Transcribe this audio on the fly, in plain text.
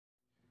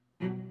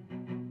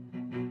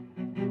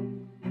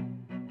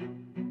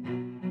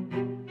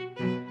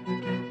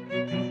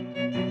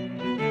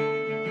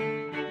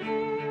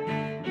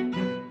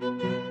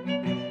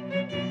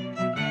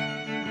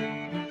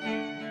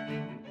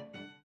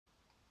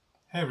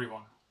Hey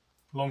everyone,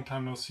 long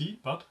time no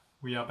see, but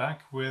we are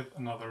back with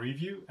another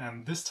review,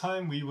 and this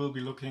time we will be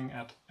looking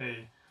at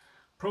a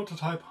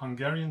prototype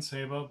Hungarian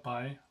Sabre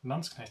by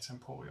Landsknecht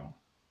Emporium.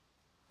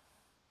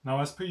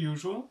 Now, as per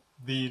usual,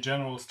 the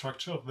general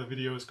structure of the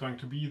video is going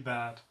to be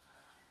that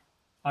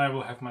I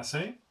will have my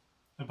say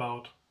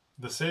about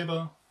the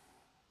sabre,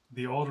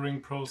 the ordering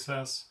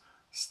process,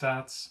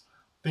 stats,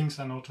 things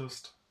I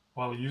noticed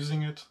while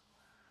using it,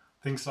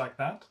 things like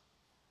that.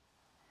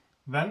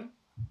 Then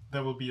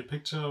there will be a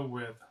picture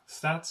with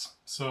stats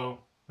so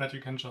that you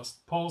can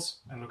just pause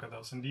and look at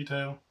those in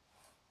detail.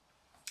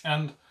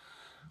 And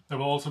there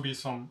will also be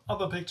some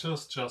other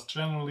pictures just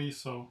generally,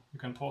 so you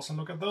can pause and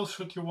look at those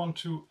should you want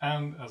to.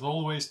 And as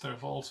always,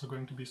 there's also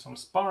going to be some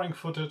sparring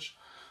footage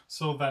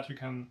so that you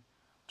can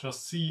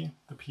just see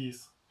the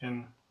piece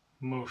in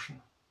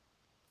motion.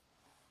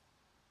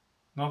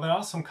 Now, there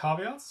are some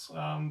caveats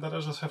that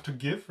I just have to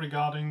give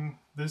regarding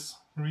this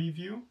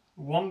review.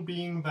 One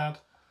being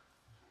that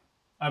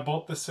I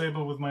bought the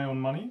sabre with my own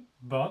money,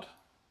 but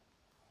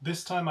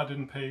this time I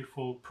didn't pay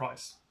full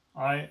price.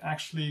 I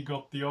actually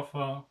got the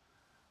offer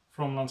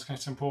from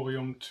Landsknecht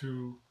Emporium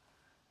to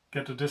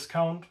get a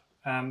discount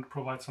and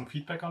provide some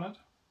feedback on it.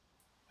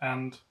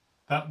 And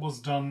that was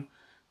done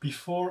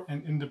before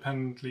and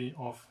independently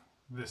of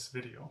this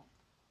video.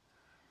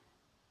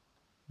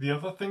 The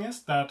other thing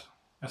is that,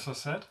 as I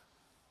said,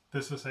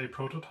 this is a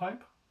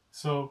prototype.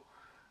 So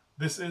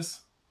this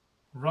is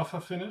rougher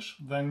finish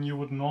than you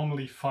would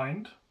normally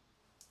find.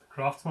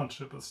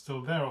 Craftsmanship is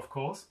still there, of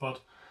course, but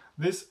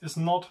this is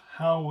not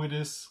how it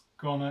is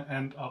gonna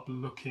end up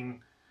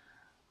looking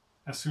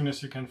as soon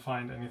as you can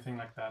find anything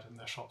like that in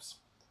their shops,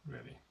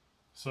 really.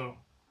 So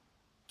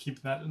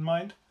keep that in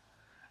mind.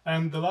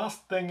 And the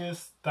last thing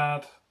is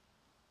that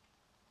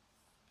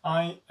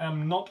I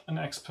am not an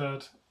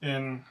expert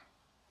in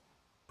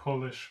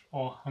Polish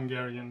or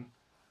Hungarian,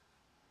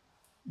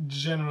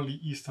 generally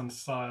Eastern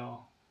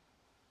style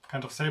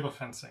kind of saber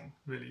fencing,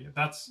 really.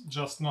 That's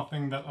just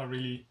nothing that I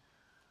really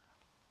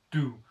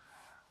do.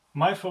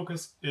 My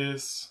focus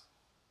is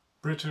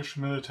British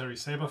military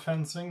saber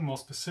fencing. More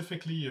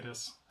specifically, it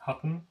is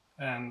Hutton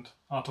and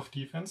Art of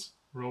Defense,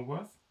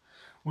 Roworth,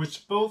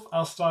 which both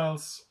are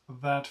styles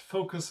that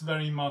focus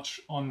very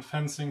much on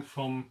fencing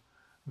from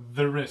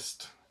the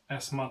wrist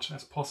as much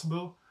as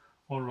possible,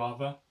 or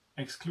rather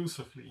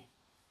exclusively,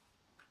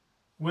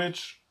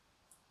 which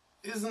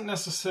isn't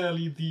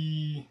necessarily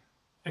the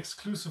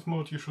exclusive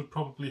mode you should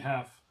probably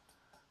have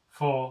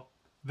for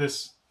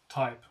this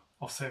type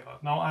of saber.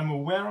 Now, I'm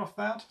aware of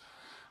that,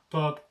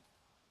 but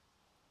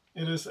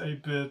it is a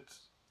bit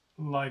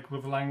like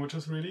with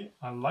languages, really.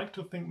 I like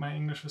to think my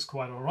English is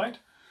quite alright,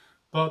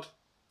 but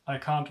I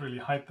can't really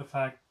hide the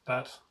fact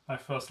that my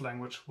first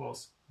language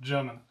was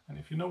German. And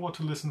if you know what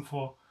to listen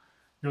for,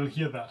 you'll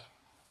hear that.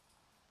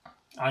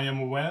 I am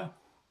aware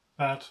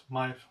that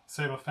my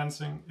saber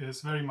fencing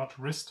is very much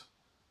wrist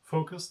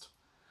focused.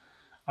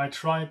 I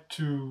tried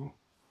to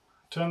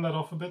turn that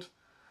off a bit,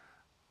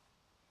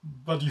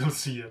 but you'll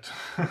see it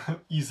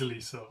easily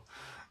so.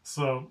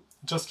 So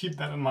just keep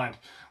that in mind.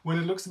 When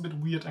it looks a bit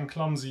weird and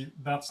clumsy,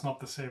 that's not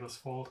the saber's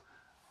fault.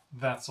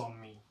 That's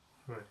on me,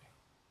 really.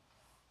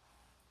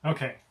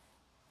 Okay.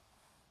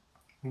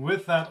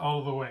 With that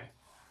out of the way,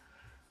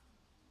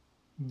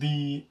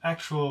 the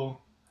actual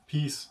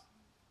piece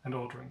and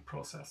ordering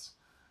process.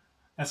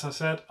 As I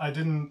said, I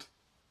didn't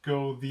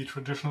go the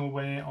traditional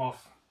way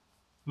of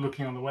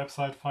looking on the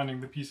website,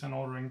 finding the piece and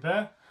ordering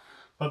there,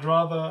 but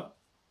rather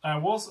I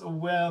was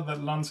aware that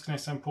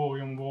Landsknecht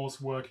Emporium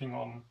was working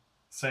on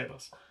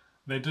sabres.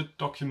 They did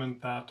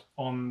document that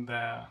on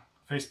their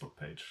Facebook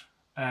page.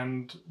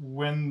 And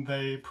when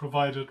they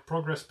provided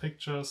progress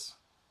pictures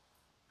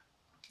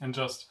and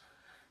just,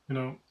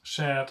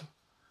 shared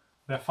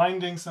their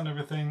findings and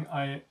everything,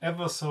 I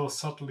ever so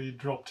subtly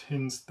dropped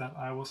hints that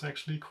I was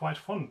actually quite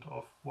fond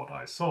of what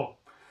I saw.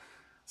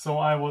 So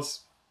I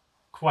was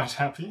quite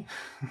happy,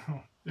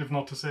 if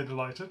not to say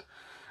delighted,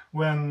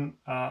 when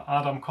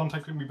Adam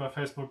contacted me by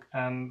Facebook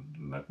and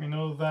let me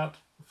know that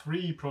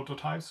 3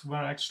 prototypes were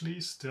actually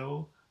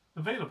still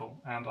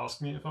available and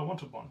asked me if I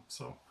wanted one.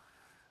 So,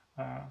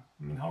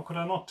 how could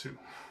I not to,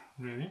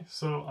 really?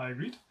 So I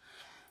agreed.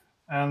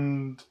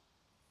 And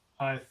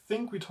I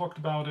think we talked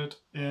about it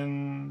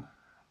in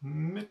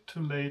mid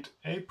to late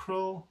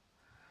April.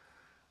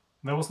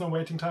 There was no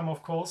waiting time,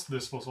 of course.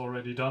 This was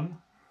already done.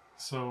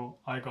 So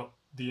I got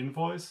the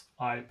invoice,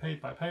 I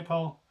paid by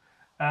PayPal,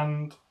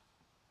 and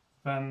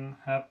then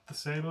had the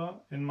saber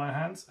in my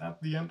hands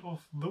at the end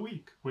of the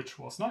week, which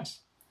was nice.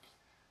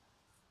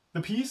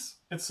 The piece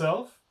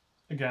itself,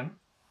 again,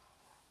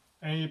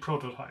 a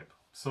prototype.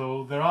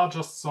 So there are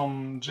just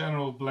some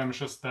general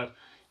blemishes that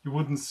you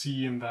wouldn't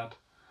see in that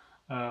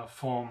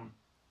form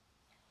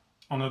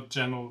on a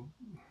general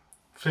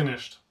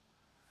finished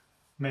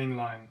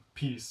mainline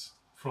piece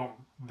from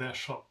their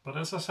shop. But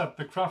as I said,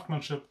 the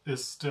craftsmanship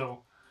is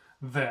still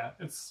there.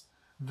 It's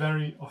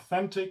very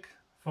authentic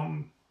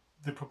from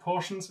the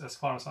proportions, as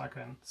far as I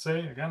can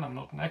say. Again, I'm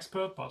not an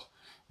expert, but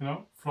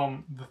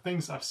from the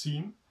things I've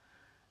seen,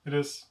 it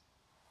is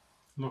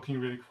looking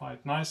really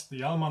quite nice.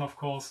 The Allman, of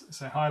course,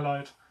 is a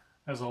highlight,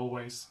 as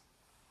always.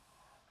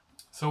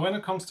 So when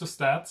it comes to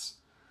stats,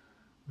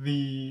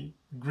 the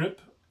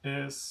grip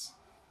is,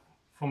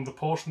 from the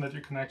portion that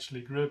you can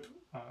actually grip,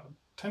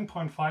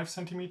 10.5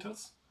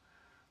 centimeters,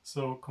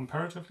 so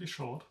comparatively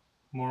short.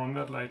 More on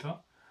that later.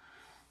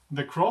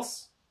 The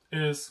cross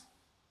is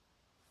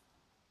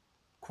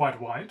quite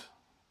wide,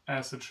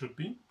 as it should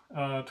be,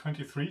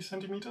 23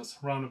 centimeters,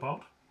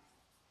 roundabout.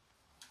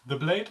 The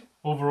blade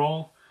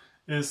overall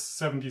is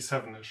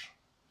 77-ish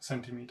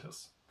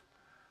centimeters.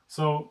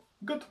 So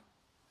good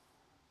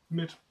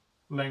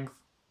mid-length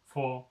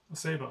for a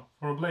saber,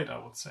 for a blade, I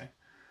would say.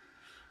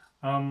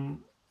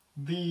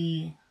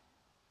 The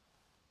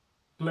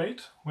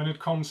blade, when it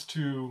comes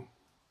to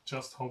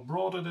just how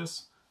broad it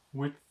is,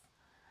 width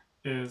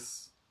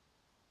is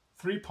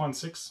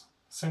 3.6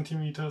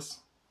 centimeters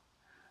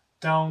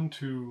down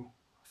to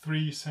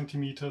 3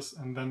 centimeters,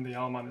 and then the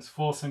Allman is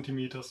 4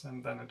 centimeters,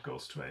 and then it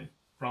goes to a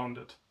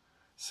rounded,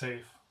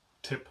 safe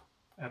tip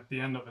at the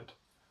end of it.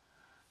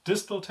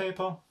 Distal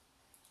taper,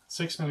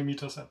 6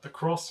 millimeters at the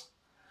cross,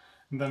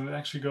 and then it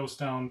actually goes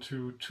down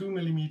to 2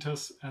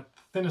 millimeters at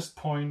the thinnest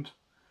point,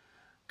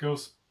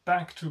 goes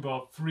back to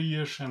about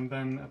 3-ish, and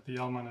then at the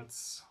Allman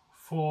it's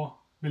 4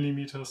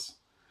 millimeters,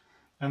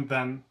 and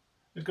then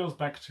it goes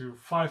back to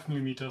 5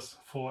 millimeters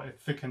for a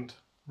thickened,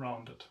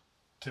 rounded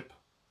tip.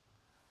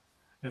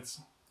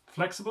 It's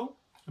flexible,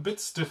 a bit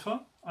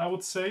stiffer, I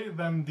would say,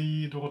 than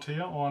the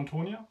Dorothea or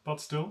Antonia, but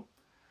still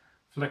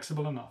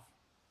flexible enough.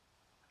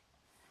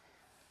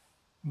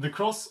 The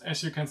cross,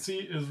 as you can see,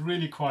 is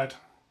really quite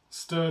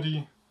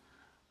sturdy.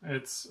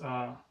 It's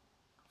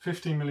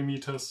 15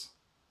 millimeters,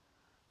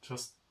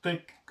 just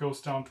thick,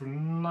 goes down to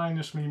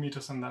 9-ish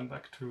millimeters and then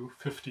back to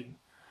 15.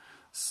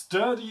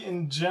 Sturdy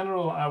in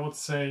general, I would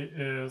say,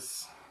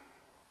 is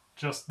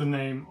just the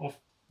name of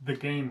the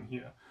game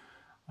here.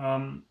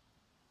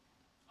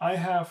 I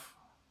have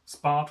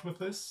sparred with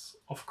this,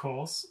 of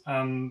course,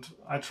 and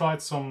I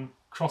tried some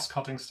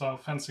cross-cutting style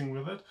fencing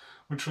with it,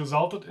 which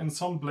resulted in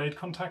some blade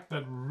contact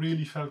that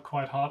really felt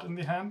quite hard in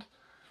the hand,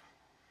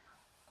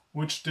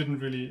 which didn't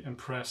really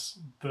impress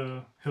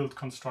the hilt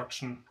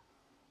construction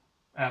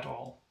at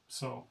all.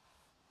 So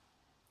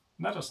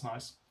that is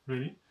nice,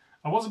 really.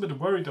 I was a bit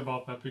worried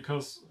about that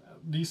because,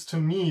 at least to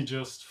me,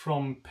 just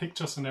from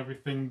pictures and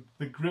everything,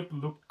 the grip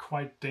looked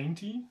quite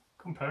dainty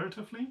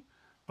comparatively,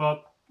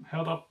 but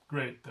held up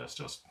great. There's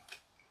just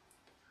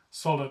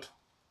solid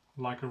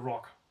like a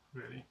rock,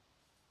 really.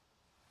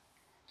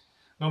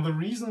 Now, the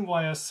reason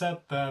why I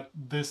said that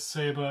this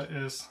saber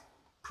is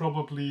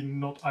probably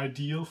not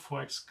ideal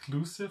for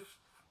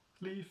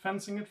exclusively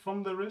fencing it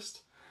from the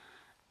wrist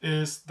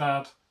is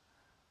that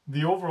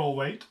the overall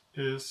weight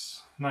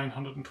is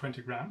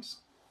 920 grams,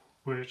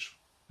 which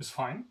is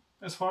fine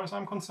as far as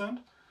I'm concerned.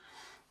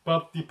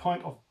 But the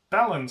point of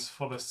balance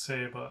for the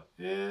saber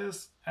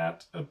is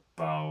at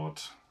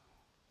about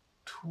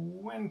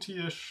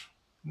 20-ish,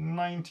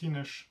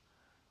 19-ish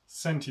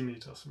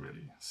centimeters,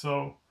 really.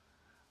 So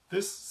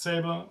this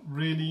saber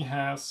really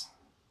has,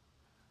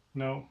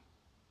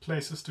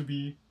 places to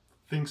be,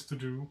 things to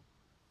do.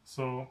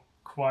 So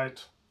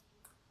quite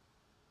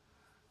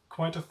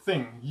a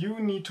thing. You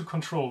need to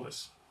control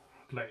this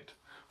blade.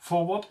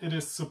 For what it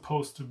is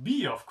supposed to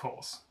be, of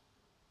course,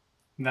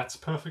 that's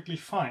perfectly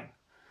fine.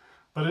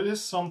 But it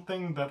is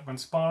something that when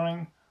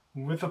sparring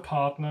with a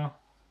partner,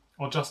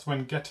 or just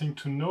when getting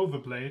to know the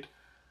blade,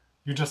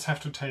 you just have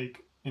to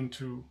take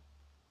into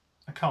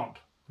account,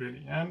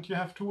 really, and you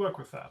have to work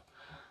with that.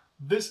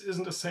 This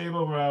isn't a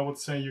saber where I would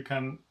say you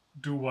can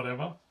do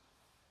whatever.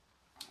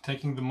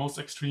 Taking the most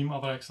extreme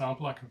other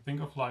example I can think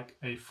of, like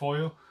a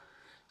foil,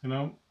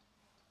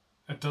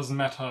 it doesn't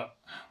matter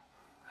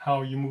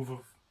how you move a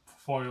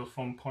foil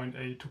from point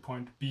A to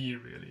point B,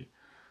 really.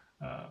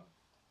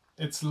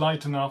 It's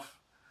light enough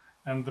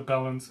and the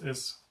balance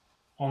is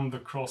on the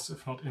cross,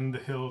 if not in the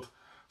hilt,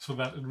 so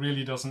that it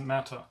really doesn't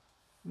matter.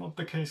 Not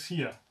the case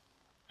here,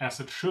 as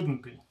it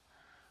shouldn't be.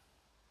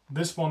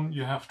 This one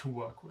you have to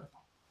work with.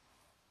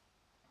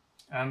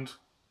 And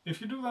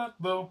if you do that,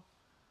 though,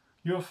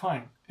 you're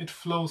fine. It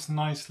flows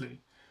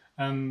nicely.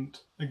 And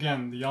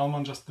again, the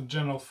Allman, just the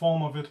general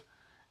form of it,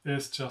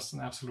 is just an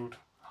absolute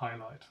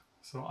highlight.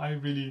 So I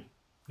really,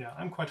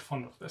 I'm quite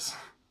fond of this,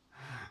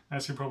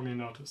 as you probably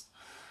noticed.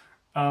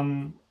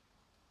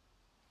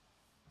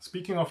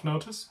 Speaking of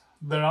notice,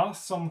 there are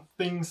some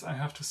things I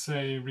have to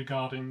say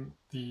regarding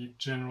the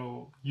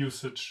general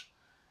usage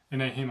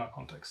in a HEMA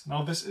context.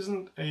 Now, this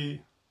isn't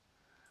a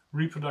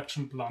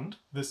reproduction blunt.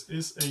 This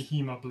is a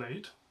HEMA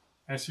blade,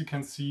 as you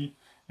can see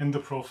in the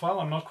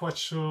profile. I'm not quite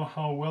sure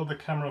how well the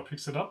camera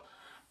picks it up,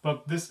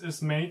 but this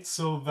is made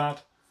so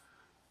that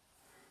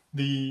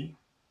the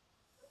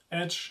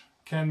edge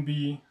can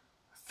be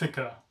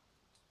thicker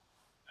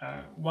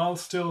while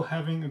still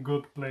having a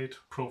good blade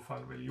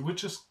profile, really,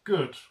 which is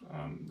good.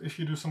 If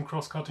you do some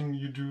cross-cutting,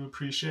 you do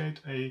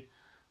appreciate a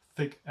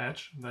thick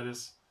edge that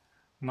is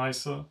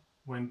nicer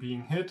when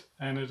being hit,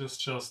 and it is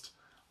just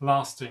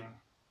lasting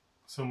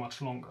so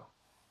much longer.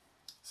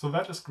 So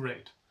that is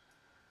great.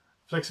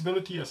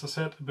 Flexibility, as I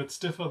said, a bit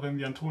stiffer than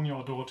the Antonia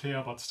or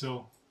Dorothea, but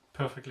still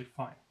perfectly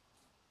fine.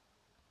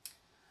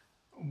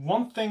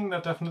 One thing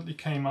that definitely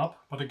came up,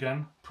 but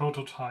again,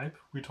 prototype,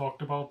 we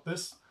talked about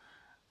this.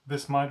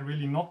 This might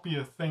really not be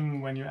a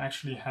thing when you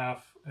actually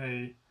have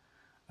a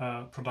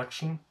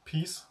production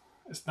piece,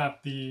 is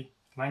that the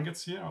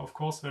langets here are of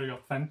course very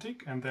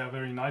authentic and they are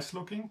very nice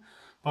looking,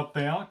 but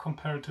they are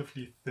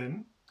comparatively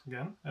thin,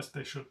 again, as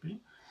they should be.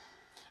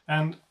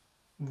 And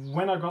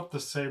when I got the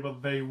saber,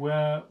 they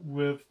were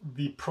with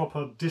the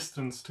proper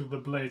distance to the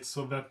blade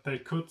so that they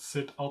could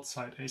sit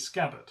outside a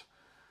scabbard,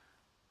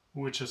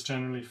 which is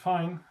generally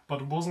fine,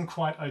 but wasn't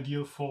quite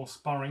ideal for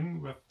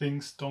sparring, where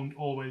things don't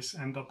always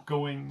end up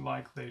going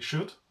like they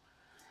should.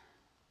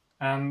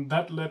 And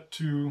that led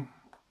to,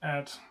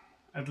 at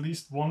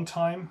least one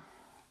time,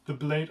 the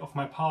blade of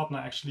my partner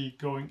actually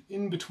going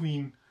in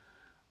between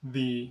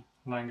the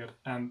langet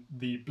and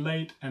the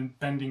blade and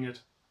bending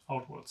it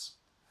outwards.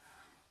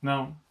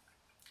 Now,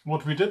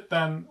 what we did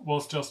then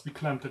was just we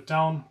clamped it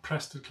down,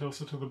 pressed it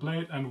closer to the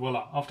blade, and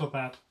voila, after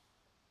that,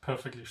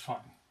 perfectly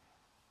fine.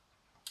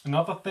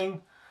 Another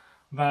thing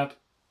that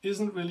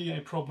isn't really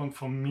a problem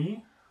for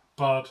me,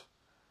 but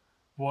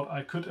what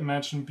I could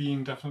imagine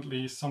being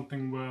definitely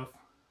something worth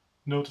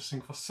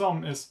noticing for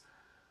some, is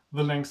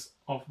the length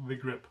of the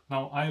grip.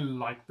 Now, I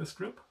like this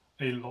grip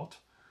a lot.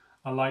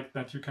 I like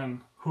that you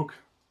can hook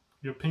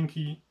your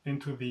pinky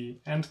into the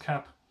end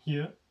cap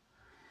here.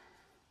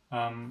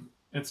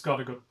 It's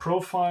got a good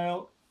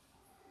profile,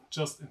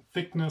 just in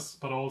thickness,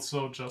 but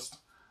also just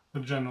the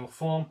general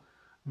form.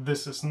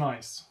 This is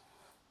nice,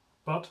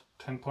 but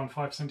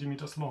 10.5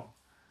 centimeters long.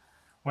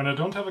 When I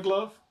don't have a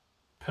glove,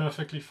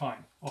 perfectly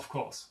fine, of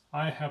course.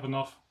 I have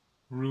enough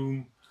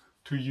room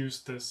to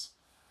use this,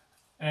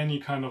 any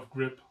kind of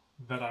grip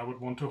that I would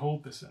want to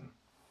hold this in.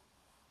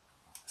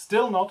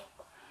 Still not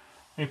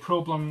a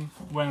problem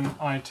when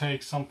I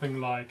take something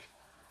like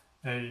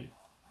a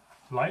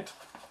light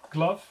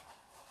glove,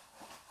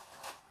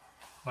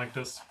 like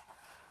this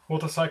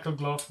motorcycle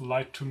glove,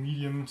 light to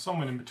medium,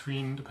 somewhere in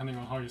between, depending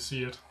on how you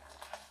see it.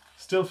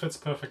 Still fits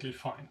perfectly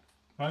fine,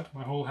 right?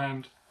 My whole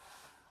hand,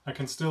 I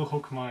can still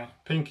hook my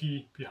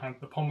pinky behind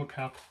the pommel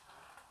cap.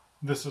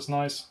 This is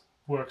nice,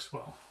 works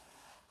well.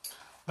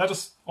 That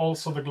is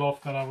also the glove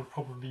that I would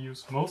probably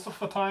use most of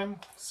the time,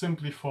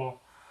 simply for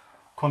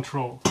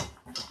control.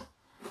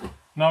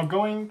 Now,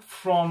 going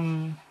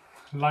from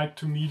light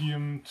to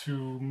medium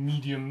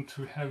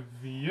to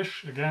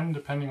heavy-ish, again,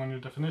 depending on your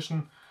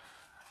definition,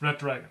 Red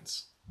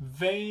Dragons.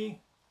 They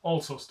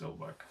also still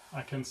work.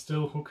 I can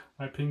still hook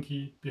my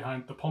pinky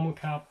behind the pommel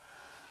cap.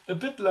 A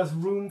bit less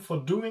room for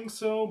doing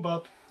so,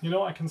 but you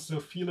know, I can still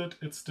feel it,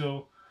 it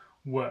still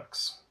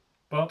works.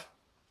 But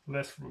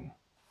less room.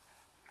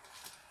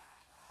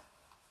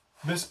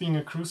 This being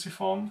a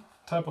cruciform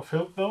type of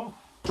hilt though,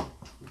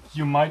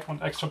 you might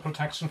want extra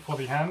protection for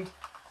the hand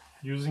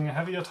using a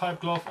heavier type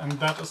glove, and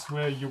that is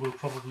where you will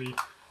probably,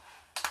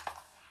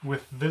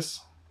 with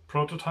this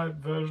prototype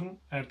version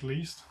at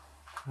least,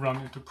 run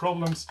into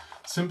problems,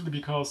 simply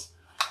because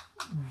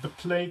the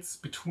plates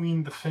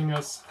between the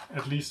fingers,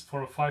 at least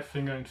for a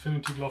 5-finger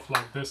infinity glove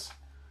like this,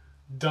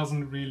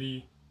 doesn't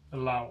really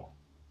allow.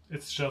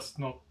 It's just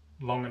not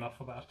long enough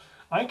for that.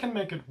 I can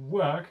make it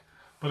work,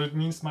 but it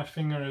means my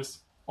finger is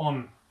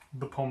on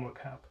the pommel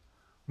cap,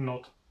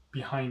 not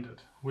behind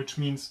it, which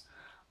means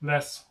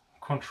less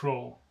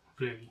control,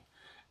 really.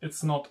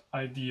 It's not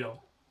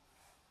ideal.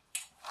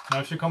 Now,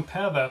 if you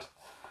compare that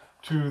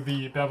to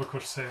the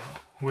Berberkusch saber,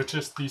 which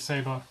is the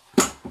saber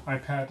I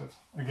paired it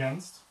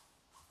against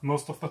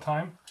most of the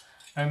time,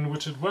 and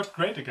which it worked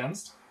great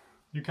against,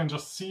 you can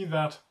just see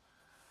that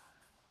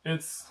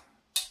it's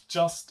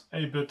just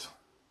a bit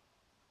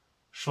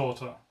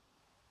shorter,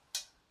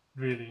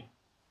 really.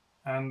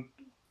 And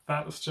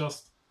that is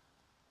just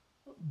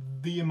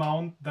the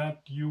amount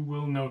that you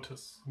will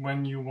notice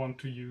when you want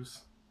to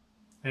use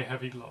a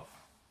heavy glove.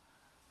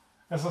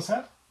 As I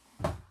said,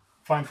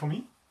 fine for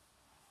me.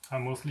 I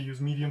mostly use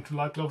medium to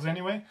light gloves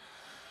anyway.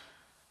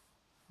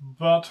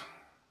 But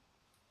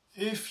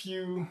if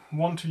you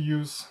want to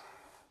use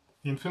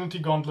the Infinity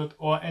Gauntlet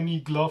or any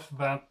glove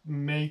that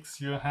makes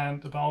your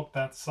hand about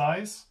that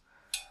size,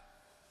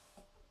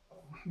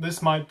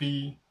 this might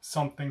be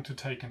something to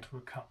take into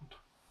account.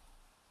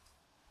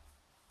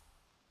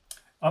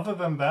 Other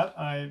than that,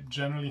 I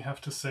generally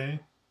have to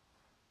say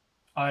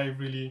I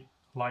really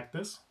like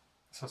this.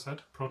 As I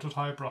said,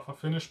 prototype, rougher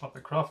finish, but the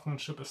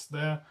craftsmanship is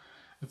there.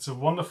 It's a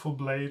wonderful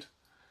blade.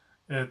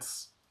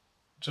 It's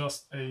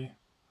just a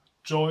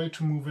joy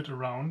to move it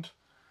around.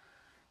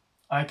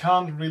 I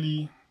can't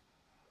really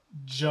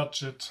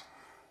judge it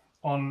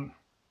on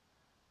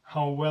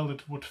how well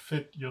it would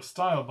fit your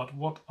style, but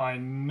what I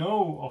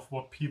know of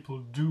what people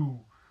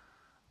do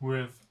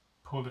with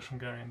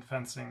Polish-Hungarian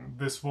fencing,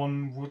 this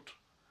one would,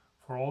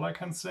 for all I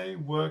can say,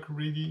 work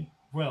really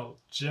well.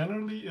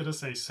 Generally, it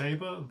is a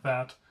saber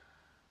that,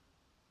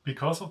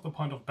 because of the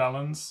point of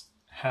balance,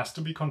 has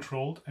to be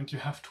controlled and you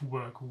have to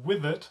work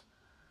with it,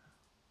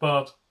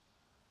 but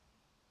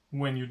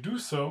when you do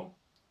so,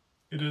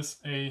 it is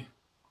a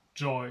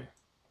joy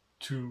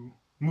to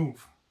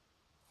move.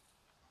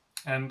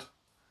 And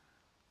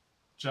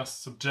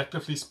just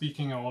subjectively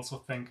speaking, I also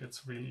think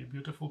it's really a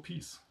beautiful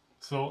piece.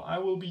 So I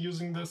will be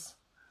using this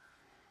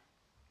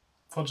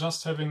for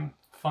just having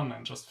fun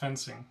and just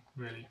fencing,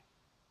 really.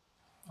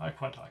 I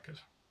quite like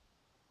it.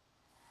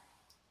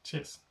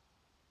 Cheers.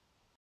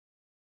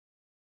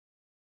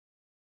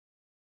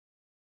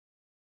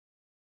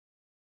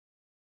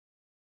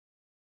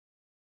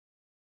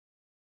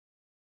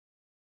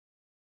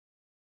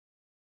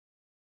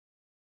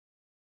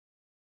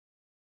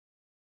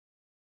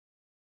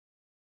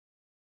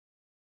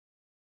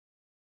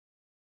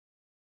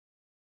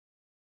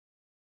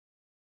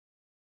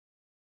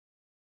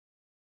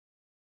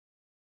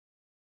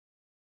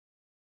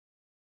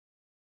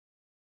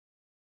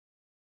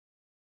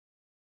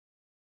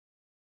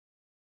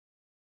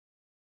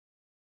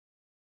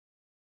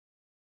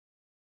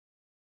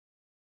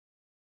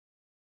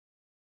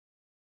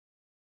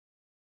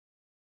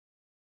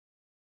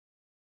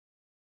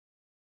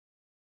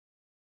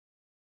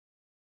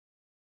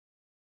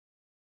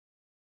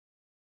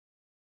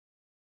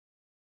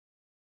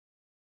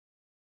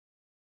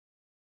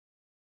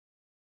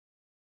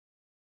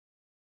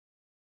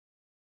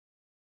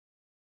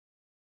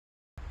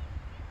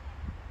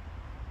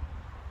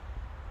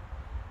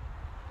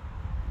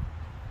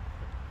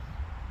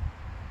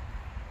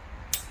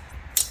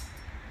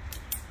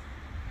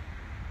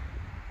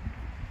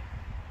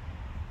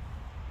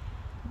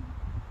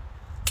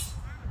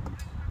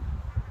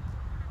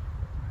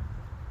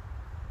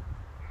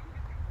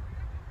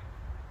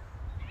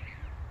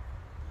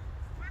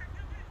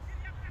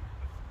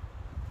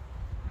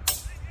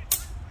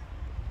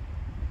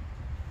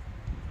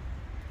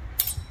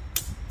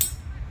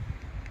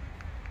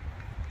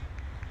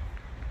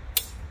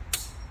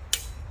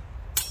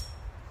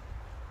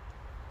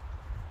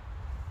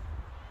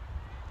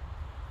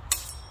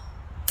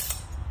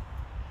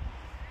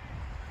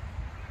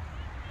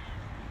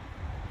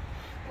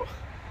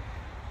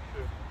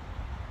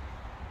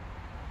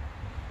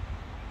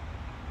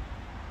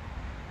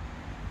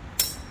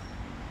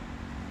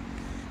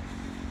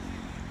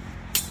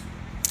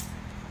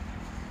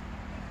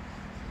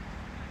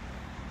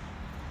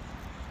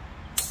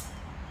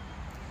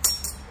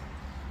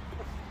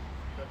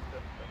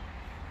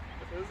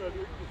 Das ist halt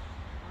irgendwie.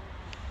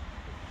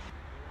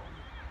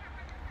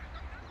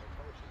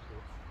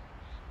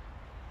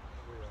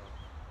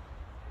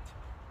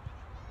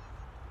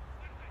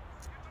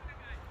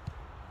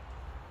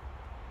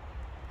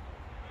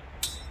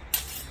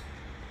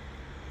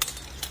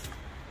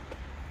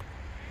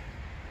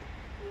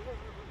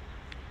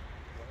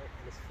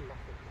 Das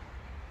flache.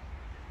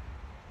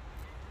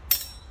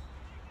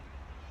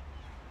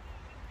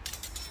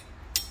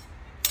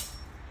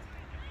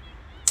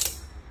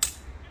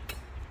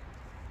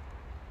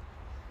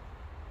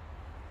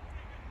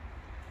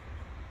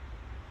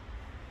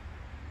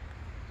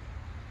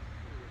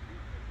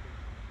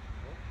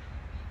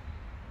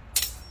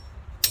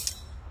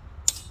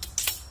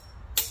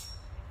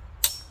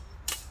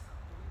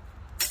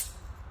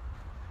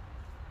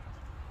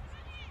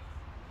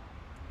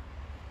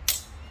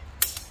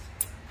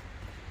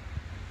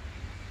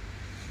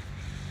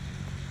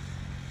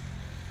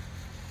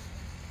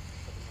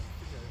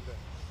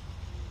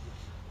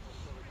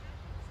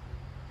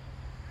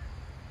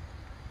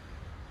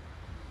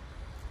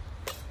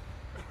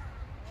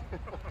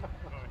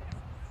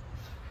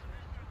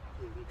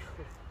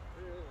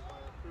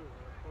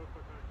 Voll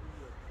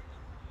verkalkuliert.